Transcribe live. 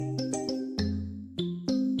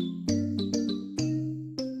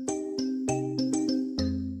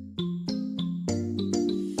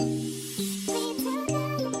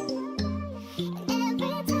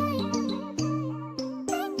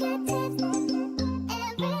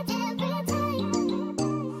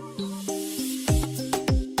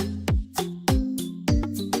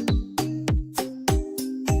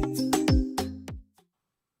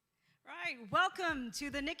to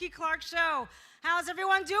the Nikki Clarke Show. How's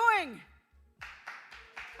everyone doing?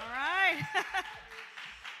 All right.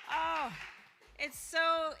 Oh, it's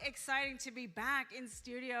so exciting to be back in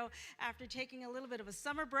studio after taking a little bit of a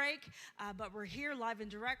summer break, but we're here live and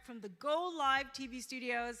direct from the Go Live TV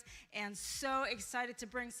studios, and so excited to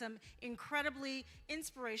bring some incredibly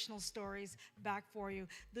inspirational stories back for you.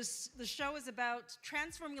 The show is about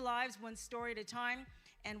transforming lives one story at a time.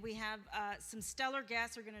 And we have some stellar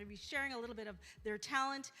guests who are going to be sharing a little bit of their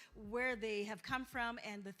talent, where they have come from,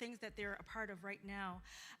 and the things that they're a part of right now.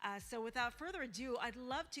 So without further ado, I'd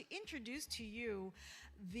love to introduce to you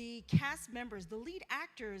the cast members, the lead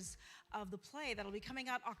actors of the play that'll be coming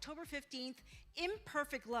out October 15th,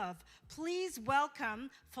 Imperfect Love. Please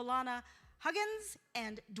welcome Falana, Huggins,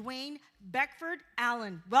 and Dwayne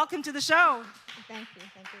Beckford-Allen. Welcome to the show. Thank you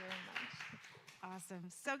very much. Awesome.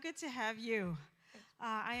 So good to have you.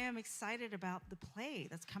 I am excited about the play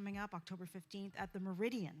that's coming up October 15th at the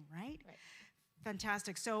Meridian, right? Right.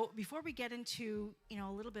 Fantastic. So before we get into a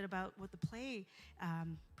little bit about what the play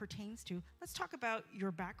pertains to, let's talk about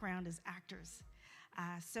your background as actors.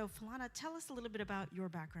 So Falana, tell us a little bit about your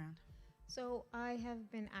background. So I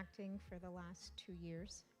have been acting for the last 2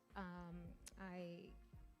 years. I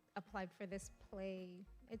applied for this play,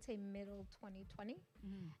 I'd say middle 2020,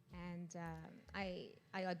 and I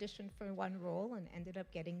auditioned for one role and ended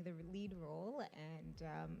up getting the lead role, and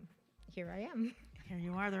here I am. Here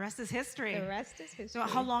you are. The rest is history. The rest is history. So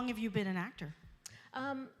how long have you been an actor?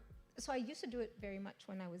 So I used to do it very much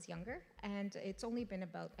when I was younger, and it's only been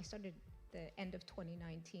I started the end of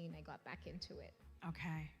 2019, I got back into it.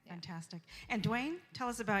 Okay, Yeah. fantastic. And Dwayne, tell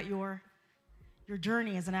us about your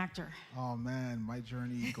journey as an actor. Oh man, my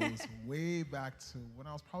journey goes way back to when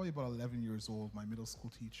I was probably about 11 years old. My middle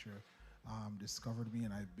school teacher discovered me,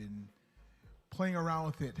 and I've been playing around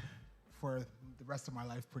with it for the rest of my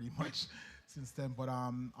life pretty much since then. But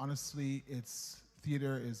honestly,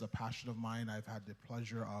 theater is a passion of mine. I've had the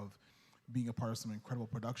pleasure of being a part of some incredible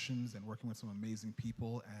productions and working with some amazing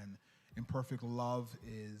people, and Imperfect Love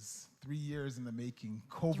is 3 years in the making.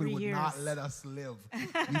 COVID would not let us live.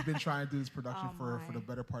 We've been trying to do this production for the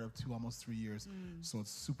better part of almost 3 years. So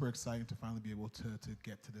it's super exciting to finally be able to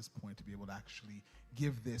get to this point, to be able to actually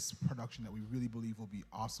give this production that we really believe will be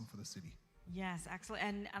awesome for the city. Yes, excellent.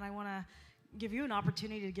 And I want to give you an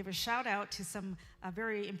opportunity to give a shout out to some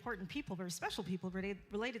very important people, very special people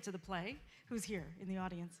related to the play. Who's here in the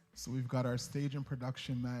audience? So we've got our stage and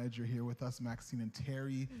production manager here with us, Maxine and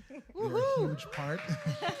Terry. They're a huge part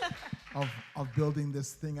of building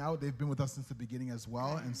this thing out. They've been with us since the beginning as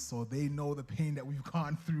well, and so they know the pain that we've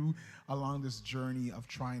gone through along this journey of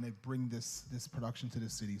trying to bring this production to the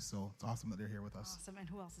city. So it's awesome that they're here with us. Awesome. And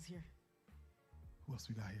who else is here? Who else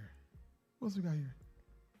we got here?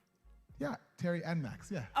 Yeah, Terry and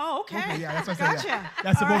Max, yeah. Oh, okay. Yeah, that's what I said. Gotcha. Yeah.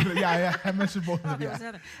 That's both of them. Yeah, I mentioned both of them. There Yeah. was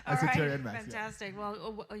another. I All said right, Terry and Max. fantastic. Yeah.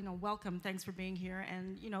 Well, welcome. Thanks for being here,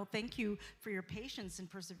 and thank you for your patience and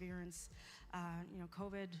perseverance.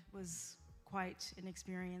 COVID was quite an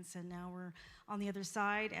experience, and now we're on the other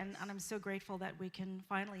side, and I'm so grateful that we can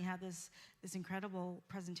finally have this incredible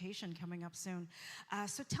presentation coming up soon.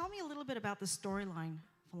 So tell me a little bit about the storyline,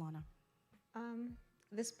 Falana.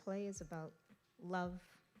 This play is about love,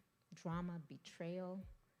 drama, betrayal,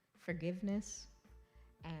 forgiveness,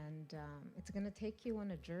 and it's going to take you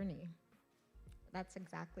on a journey. That's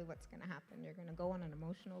exactly what's going to happen. You're going to go on an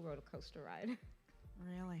emotional roller coaster ride.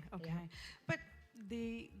 Really? Okay. Yeah. But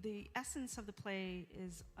the essence of the play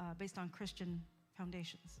is based on Christian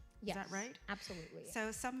foundations. Yes, Is that right? Absolutely.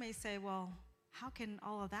 So some may say, well, how can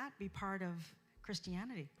all of that be part of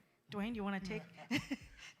Christianity? Dwayne, you want to take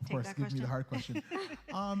Of take course, that give question? me the hard question.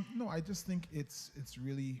 No, I just think it's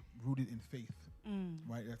really rooted in faith,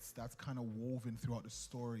 right? That's kind of woven throughout the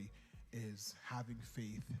story, is having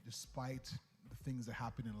faith despite the things that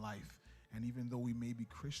happen in life. And even though we may be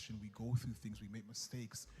Christian, we go through things, we make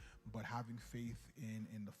mistakes, but having faith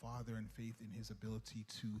in the Father and faith in His ability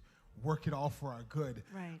to work it all for our good,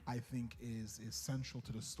 Right. I think is central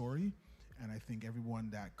to the story. And I think everyone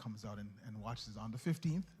that comes out and watches on the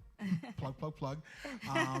 15th, plug,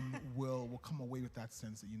 will come away with that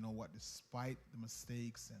sense that, you know what, despite the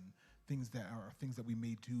mistakes and things that we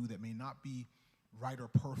may do that may not be right or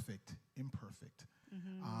perfect, imperfect,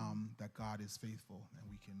 that God is faithful, and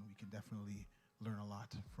we can definitely learn a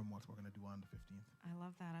lot from what we're going to do on the 15th. I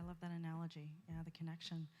love that. I love that analogy. Yeah, the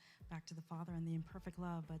connection back to the Father and the imperfect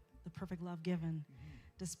love, but the perfect love given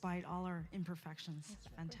despite all our imperfections. That's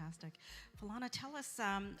Fantastic. Falana, tell us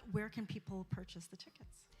where can people purchase the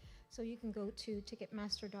tickets? So you can go to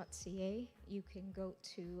ticketmaster.ca. You can go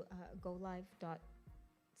to golive.ca.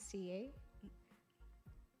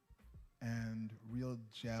 and Real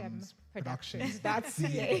Gems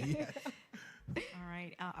Productions.ca. Yes. All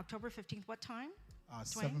right. October 15th, what time?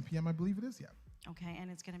 7 p.m., I believe it is, yeah. Okay, and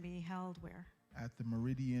it's going to be held where? At the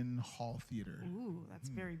Meridian Hall Theater. Ooh, that's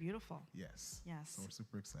very beautiful. Yes. Yes. So we're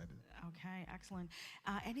super excited. Okay, excellent.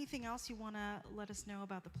 Anything else you want to let us know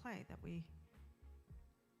about the play that we?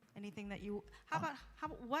 Anything that you? How about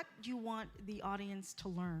what do you want the audience to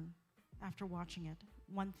learn after watching it?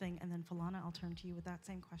 One thing, and then Falana, I'll turn to you with that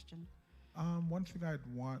same question. One thing I'd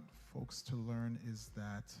want folks to learn is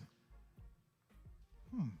that,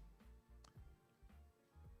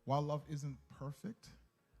 while love isn't perfect,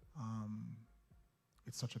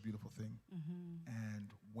 it's such a beautiful thing.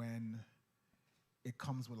 And when it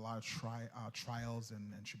comes with a lot of trials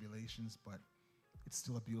and tribulations, but it's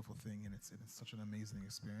still a beautiful thing, and it's such an amazing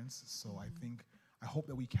experience. So I hope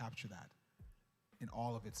that we capture that in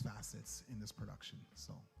all of its facets in this production.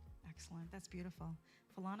 So Excellent. That's beautiful.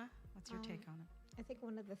 Falana, what's your take on it? I think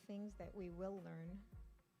one of the things that we will learn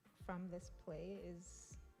from this play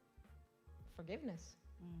is forgiveness.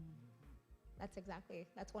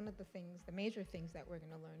 That's one of the things, the major things that we're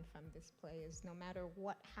going to learn from this play is no matter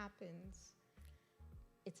what happens,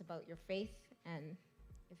 it's about your faith, and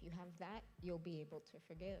if you have that, you'll be able to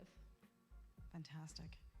forgive.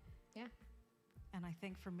 Fantastic. Yeah. And I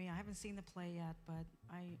think for me, I haven't seen the play yet, but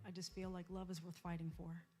I just feel like love is worth fighting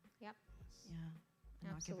for. Yep. Yeah.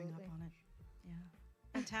 And Absolutely. not giving up on it. Yeah.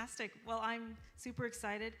 Fantastic. Well, I'm super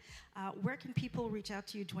excited. Where can people reach out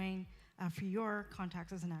to you, Dwayne, for your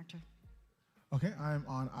contacts as an actor? Okay, I'm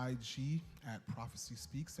on IG at Prophecy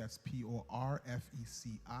Speaks. That's PorfecySpeaks.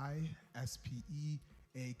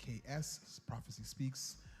 Prophecy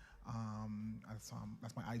Speaks.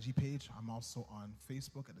 That's my IG page. I'm also on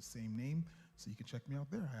Facebook at the same name, so you can check me out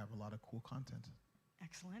there. I have a lot of cool content.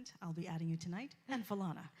 Excellent. I'll be adding you tonight. And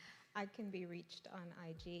Falana. I can be reached on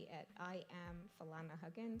IG at I am Falana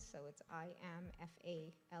Huggins, so it's I am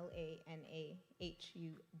FALANAHUGGINS,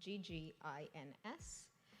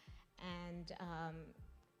 and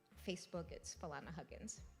Facebook it's Falana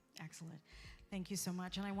Huggins. Excellent. Thank you so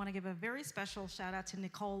much. And I want to give a very special shout out to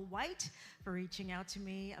Nicole White for reaching out to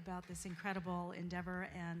me about this incredible endeavor,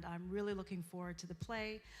 and I'm really looking forward to the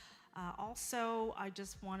play. Also, I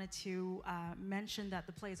just wanted to mention that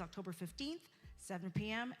the play is October 15th, 7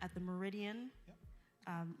 p.m. at the Meridian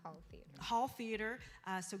Hall Theater.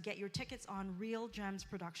 So get your tickets on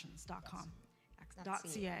realgemsproductions.com.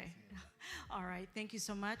 .ca. All right. Thank you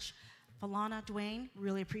so much. Falana, Dwayne,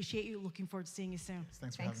 really appreciate you. Looking forward to seeing you soon.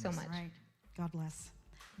 Thanks so much. All right. God bless.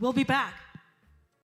 We'll be back.